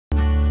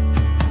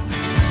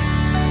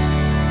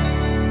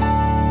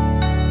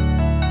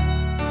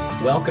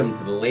Welcome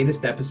to the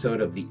latest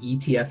episode of the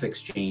ETF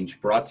Exchange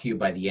brought to you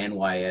by the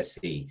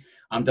NYSE.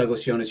 I'm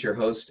Douglas Jonas, your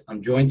host.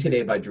 I'm joined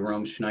today by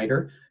Jerome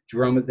Schneider.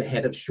 Jerome is the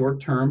head of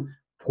short-term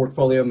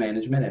portfolio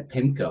management at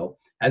PIMCO.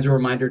 As a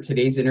reminder,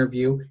 today's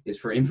interview is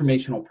for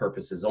informational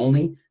purposes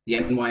only. The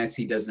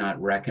NYSE does not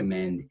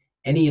recommend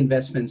any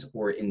investments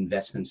or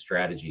investment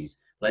strategies.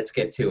 Let's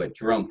get to it.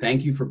 Jerome,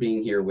 thank you for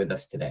being here with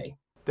us today.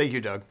 Thank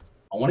you, Doug.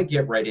 I want to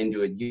get right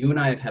into it. You and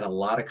I have had a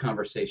lot of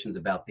conversations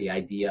about the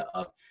idea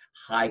of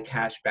high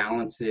cash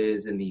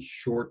balances and these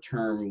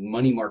short-term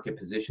money market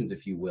positions,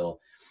 if you will.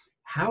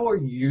 How are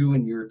you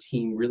and your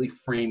team really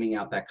framing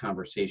out that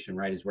conversation,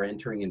 right, as we're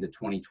entering into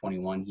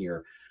 2021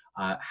 here?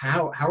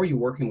 How are you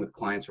working with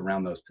clients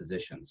around those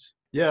positions?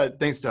 Yeah,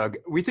 thanks, Doug.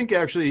 We think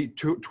actually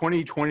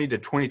 2020 to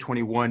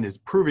 2021 is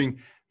proving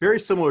very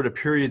similar to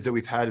periods that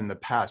we've had in the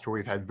past where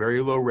we've had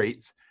very low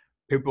rates.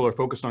 People are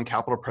focused on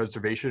capital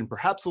preservation,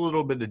 perhaps a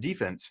little bit of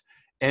defense.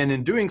 And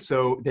in doing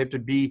so, they have to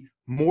be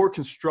more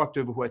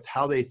constructive with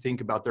how they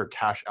think about their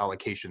cash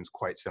allocations,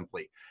 quite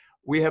simply.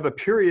 We have a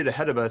period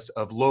ahead of us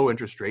of low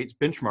interest rates,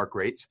 benchmark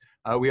rates.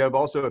 We have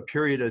also a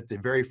period at the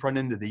very front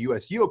end of the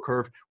US yield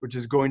curve, which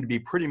is going to be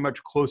pretty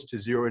much close to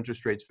zero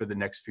interest rates for the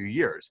next few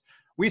years.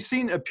 We've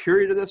seen a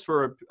period of this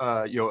for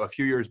a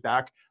few years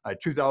back,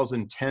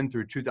 2010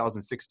 through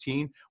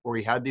 2016, where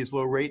we had these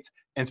low rates.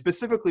 And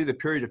specifically the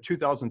period of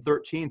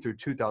 2013 through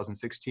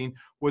 2016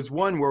 was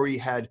one where we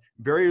had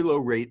very low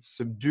rates,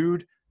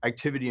 subdued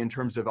activity in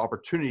terms of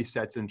opportunity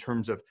sets, in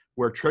terms of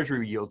where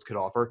treasury yields could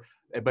offer.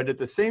 But at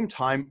the same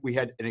time, we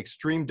had an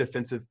extreme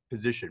defensive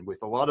position with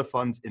a lot of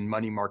funds in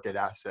money market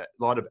a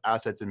lot of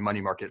assets in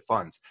money market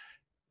funds.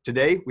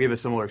 Today, we have a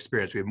similar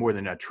experience. We have more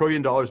than $1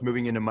 trillion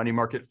moving into money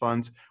market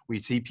funds. We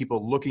see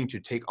people looking to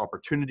take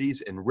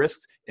opportunities and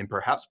risks in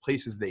perhaps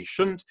places they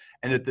shouldn't.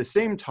 And at the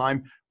same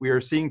time, we are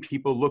seeing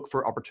people look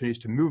for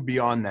opportunities to move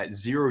beyond that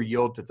zero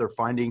yield that they're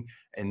finding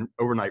in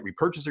overnight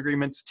repurchase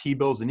agreements,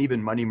 T-bills, and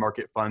even money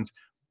market funds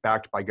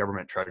backed by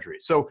government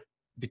treasuries. So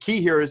the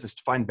key here is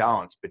to find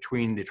balance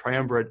between the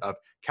triumvirate of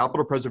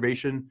capital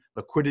preservation,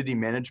 liquidity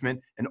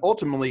management, and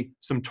ultimately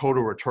some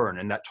total return.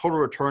 And that total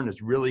return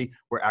is really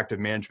where active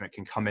management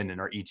can come in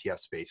our ETF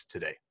space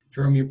today.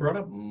 Jerome, you brought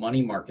up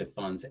money market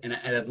funds, and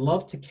I'd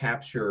love to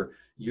capture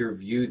your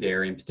view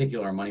there, in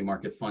particular money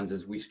market funds,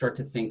 as we start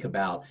to think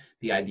about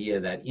the idea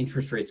that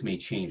interest rates may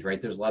change,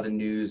 right? There's a lot of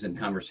news and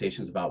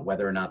conversations about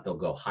whether or not they'll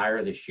go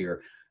higher this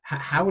year.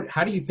 How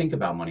do you think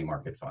about money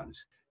market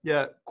funds?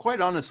 Yeah,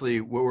 quite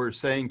honestly, what we're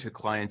saying to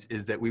clients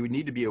is that we would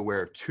need to be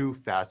aware of two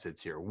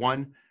facets here.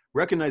 One,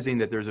 recognizing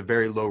that there's a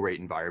very low rate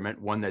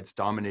environment, one that's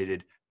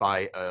dominated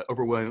by an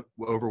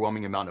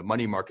overwhelming amount of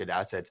money market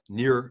assets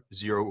near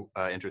zero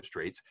interest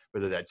rates,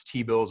 whether that's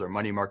T-bills or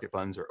money market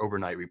funds or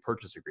overnight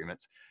repurchase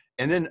agreements.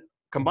 And then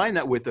combine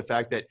that with the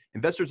fact that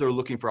investors are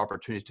looking for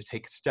opportunities to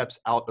take steps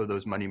out of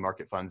those money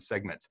market fund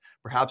segments,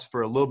 perhaps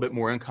for a little bit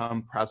more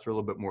income, perhaps for a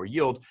little bit more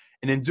yield.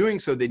 And in doing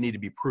so, they need to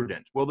be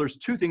prudent. Well, there's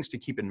two things to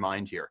keep in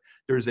mind here.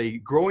 There's a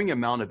growing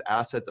amount of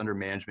assets under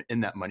management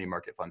in that money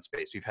market fund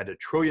space. We've had $1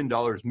 trillion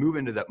move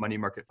into that money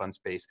market fund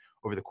space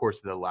over the course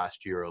of the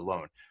last year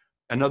alone.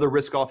 Another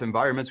risk-off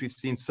environments, we've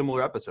seen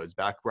similar episodes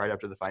back right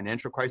after the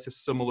financial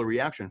crisis, similar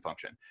reaction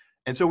function.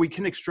 And so we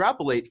can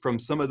extrapolate from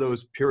some of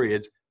those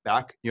periods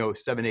back,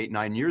 7, 8,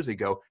 9 years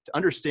ago to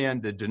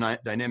understand the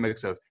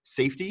dynamics of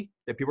safety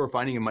that people are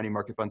finding in money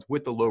market funds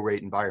with the low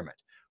rate environment.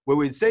 What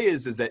we'd say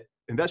is that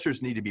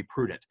investors need to be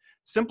prudent.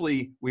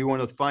 Simply, we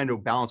want to find a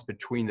balance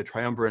between the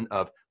triumvirate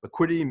of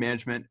liquidity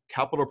management,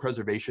 capital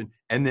preservation,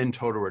 and then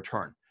total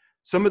return.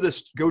 Some of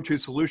the go-to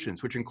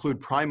solutions, which include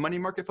prime money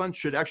market funds,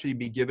 should actually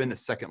be given a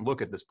second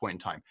look at this point in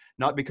time.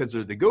 Not because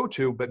they're the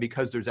go-to, but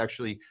because there's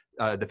actually,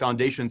 the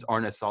foundations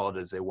aren't as solid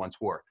as they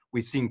once were.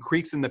 We've seen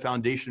creaks in the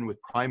foundation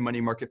with prime money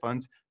market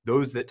funds,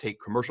 those that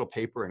take commercial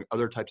paper and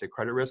other types of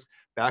credit risk.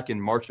 Back in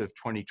March of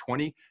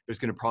 2020, there's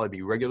going to probably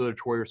be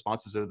regulatory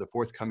responses over the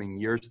forthcoming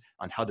years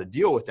on how to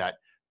deal with that.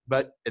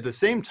 But at the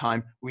same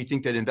time, we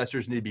think that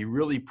investors need to be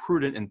really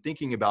prudent in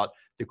thinking about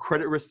the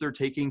credit risks they're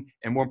taking,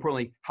 and more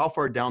importantly, how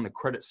far down the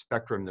credit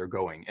spectrum they're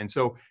going. And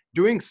so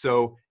doing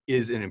so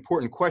is an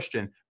important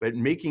question, but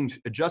making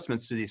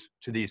adjustments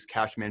to these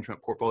cash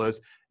management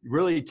portfolios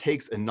really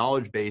takes a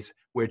knowledge base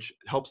which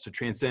helps to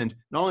transcend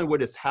not only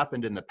what has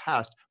happened in the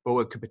past, but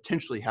what could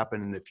potentially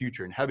happen in the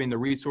future. And having the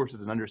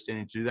resources and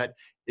understanding to do that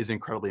is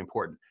incredibly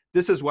important.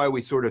 This is why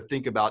we sort of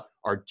think about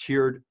our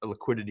tiered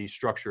liquidity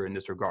structure in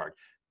this regard,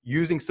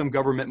 using some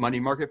government money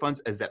market funds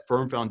as that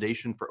firm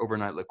foundation for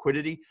overnight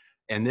liquidity,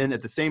 and then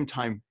at the same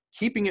time,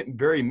 keeping it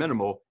very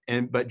minimal,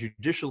 but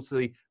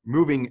judiciously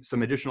moving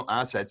some additional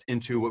assets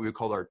into what we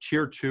call our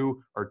tier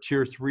 2 or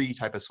tier 3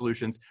 type of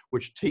solutions,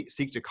 which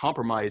seek to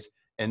compromise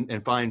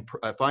and find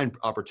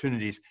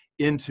opportunities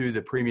into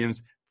the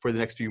premiums for the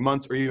next few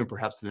months or even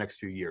perhaps the next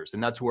few years.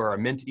 And that's where our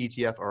Mint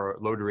ETF or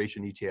low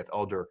duration ETF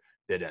Elder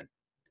fit in.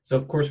 So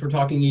of course, we're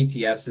talking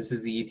ETFs. This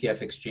is the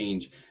ETF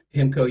Exchange.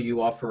 PIMCO,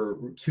 you offer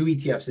two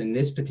ETFs in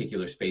this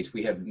particular space.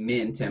 We have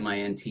MINT,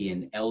 M-I-N-T,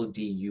 and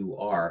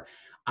LDUR.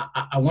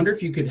 I wonder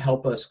if you could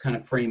help us kind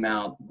of frame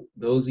out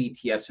those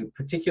ETFs, and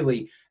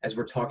particularly as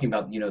we're talking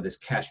about, this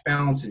cash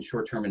balance and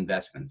short-term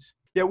investments.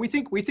 Yeah, we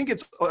think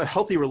it's a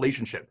healthy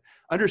relationship,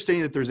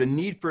 understanding that there's a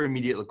need for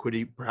immediate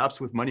liquidity,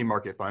 perhaps with money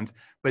market funds,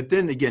 but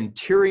then again,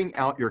 tiering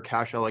out your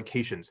cash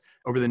allocations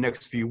over the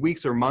next few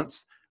weeks or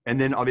months, and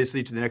then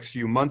obviously to the next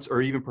few months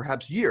or even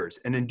perhaps years.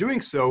 And in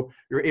doing so,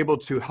 you're able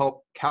to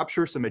help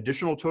capture some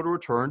additional total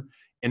return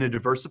in a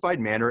diversified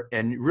manner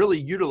and really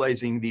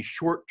utilizing the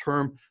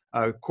short-term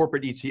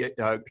corporate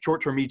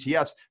short-term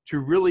ETFs to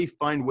really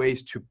find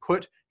ways to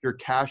put your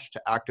cash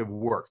to active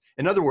work.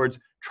 In other words,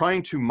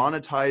 trying to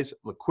monetize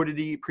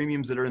liquidity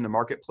premiums that are in the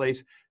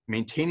marketplace,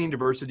 maintaining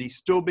diversity,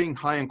 still being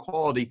high in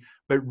quality,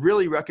 but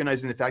really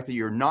recognizing the fact that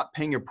you're not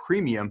paying a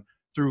premium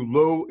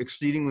through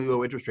exceedingly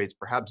low interest rates,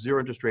 perhaps zero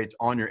interest rates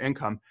on your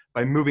income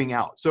by moving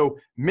out. So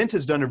Mint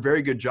has done a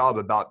very good job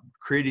about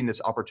creating this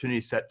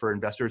opportunity set for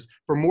investors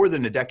for more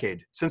than a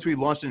decade. Since we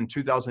launched it in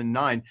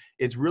 2009,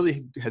 it's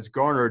really has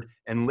garnered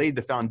and laid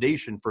the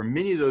foundation for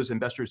many of those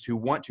investors who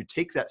want to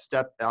take that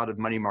step out of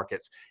money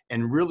markets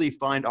and really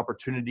find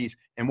opportunities,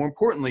 and more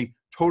importantly,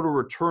 total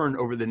return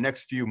over the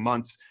next few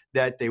months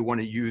that they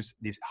want to use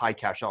these high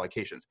cash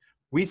allocations.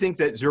 We think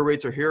that zero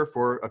rates are here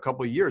for a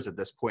couple of years at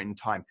this point in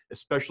time,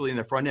 especially in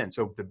the front end.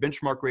 So the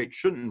benchmark rate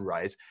shouldn't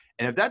rise.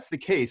 And if that's the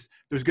case,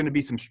 there's going to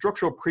be some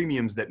structural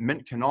premiums that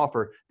Mint can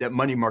offer that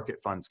money market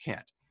funds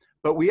can't.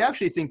 But we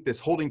actually think this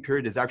holding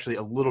period is actually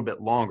a little bit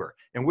longer,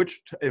 in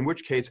which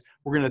case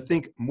we're going to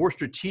think more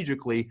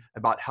strategically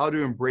about how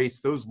to embrace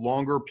those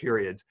longer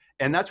periods.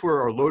 And that's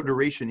where our low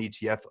duration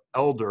ETF,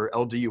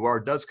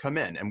 LDUR, does come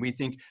in. And we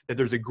think that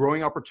there's a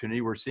growing opportunity.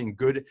 We're seeing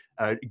good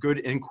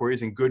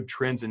inquiries and good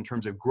trends in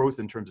terms of growth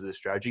in terms of this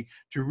strategy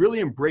to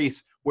really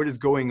embrace what is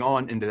going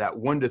on into that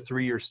 1 to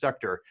 3 year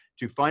sector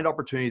to find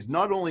opportunities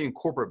not only in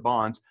corporate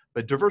bonds,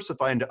 but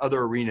diversify into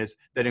other arenas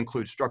that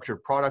include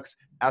structured products,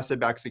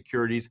 asset-backed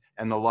securities,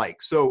 and the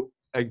like. So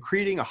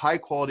creating a high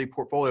quality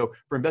portfolio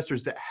for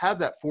investors that have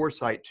that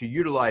foresight to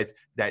utilize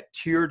that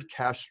tiered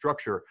cash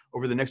structure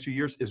over the next few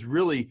years is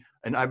really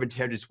an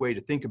advantageous way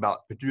to think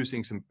about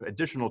producing some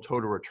additional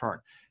total return.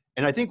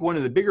 And I think one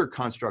of the bigger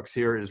constructs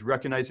here is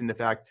recognizing the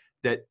fact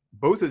that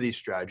both of these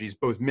strategies,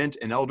 both Mint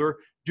and Elder,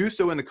 do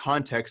so in the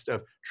context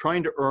of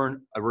trying to earn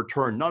a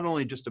return not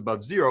only just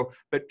above zero,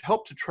 but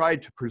help to try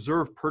to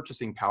preserve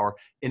purchasing power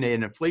in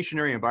an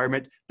inflationary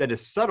environment that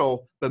is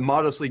subtle but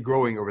modestly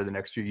growing over the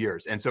next few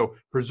years. And so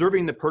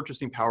preserving the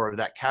purchasing power of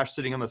that cash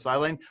sitting on the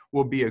sideline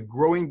will be a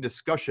growing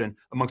discussion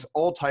amongst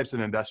all types of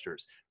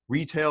investors,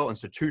 retail,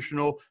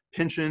 institutional,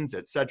 pensions,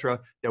 et cetera,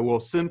 that will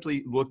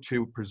simply look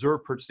to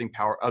preserve purchasing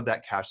power of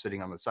that cash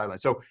sitting on the sideline.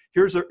 So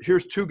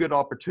here's two good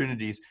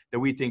opportunities that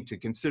we think to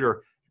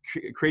consider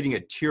creating a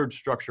tiered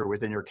structure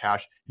within your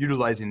cash,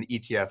 utilizing the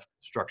ETF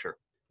structure.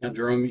 Now,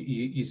 Jerome,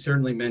 you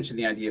certainly mentioned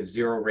the idea of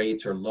zero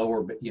rates or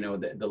lower, but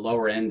the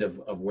lower end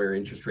of where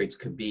interest rates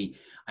could be.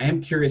 I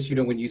am curious,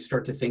 when you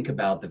start to think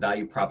about the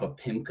value prop of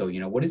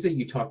PIMCO, what is it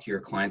you talk to your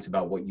clients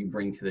about, what you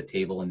bring to the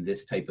table in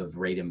this type of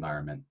rate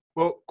environment?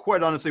 Well,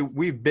 quite honestly,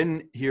 we've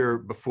been here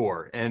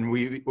before, and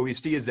what we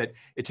see is that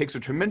it takes a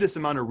tremendous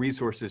amount of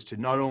resources to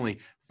not only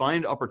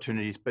find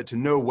opportunities, but to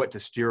know what to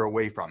steer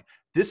away from.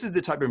 This is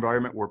the type of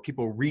environment where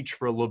people reach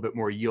for a little bit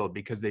more yield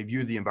because they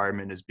view the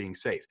environment as being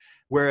safe.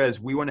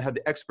 Whereas we want to have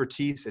the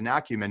expertise and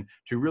acumen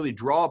to really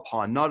draw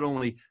upon not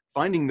only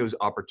finding those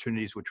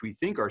opportunities which we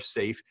think are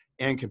safe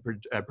and can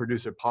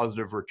produce a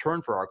positive return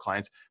for our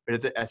clients, but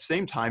at the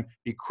same time,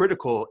 be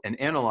critical and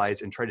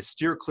analyze and try to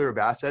steer clear of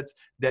assets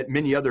that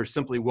many others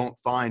simply won't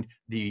find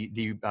the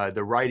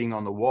writing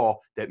on the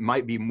wall that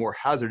might be more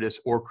hazardous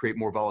or create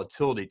more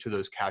volatility to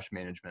those cash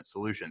management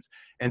solutions.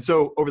 And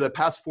so over the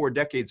past 4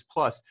 decades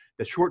plus,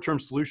 the short-term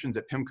solutions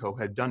at PIMCO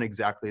have done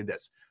exactly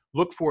this.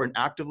 Look for an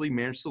actively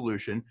managed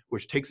solution,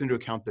 which takes into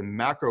account the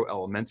macro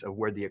elements of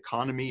where the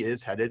economy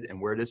is headed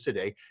and where it is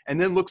today, and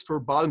then looks for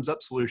a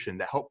bottoms-up solution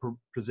that help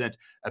present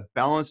a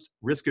balanced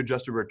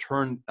risk-adjusted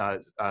return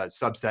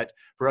subset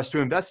for us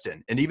to invest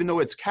in. And even though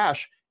it's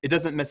cash, it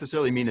doesn't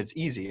necessarily mean it's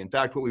easy. In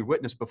fact, what we've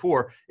witnessed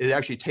before, it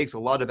actually takes a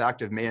lot of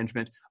active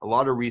management, a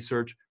lot of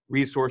research,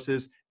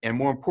 resources, and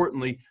more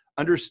importantly,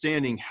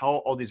 understanding how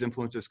all these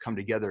influences come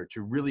together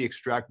to really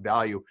extract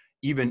value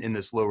even in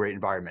this low rate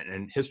environment.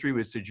 And history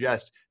would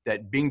suggest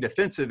that being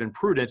defensive and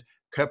prudent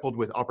coupled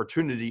with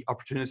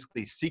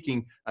opportunistically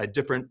seeking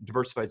different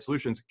diversified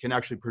solutions can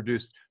actually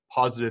produce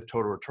positive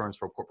total returns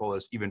for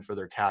portfolios even for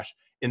their cash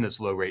in this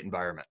low rate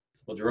environment.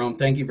 Well, Jerome,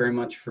 thank you very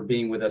much for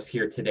being with us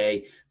here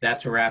today.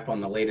 That's a wrap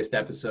on the latest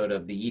episode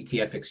of the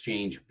ETF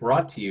Exchange,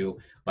 brought to you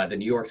by the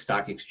New York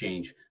Stock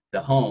Exchange, the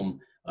home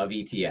of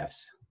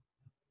ETFs.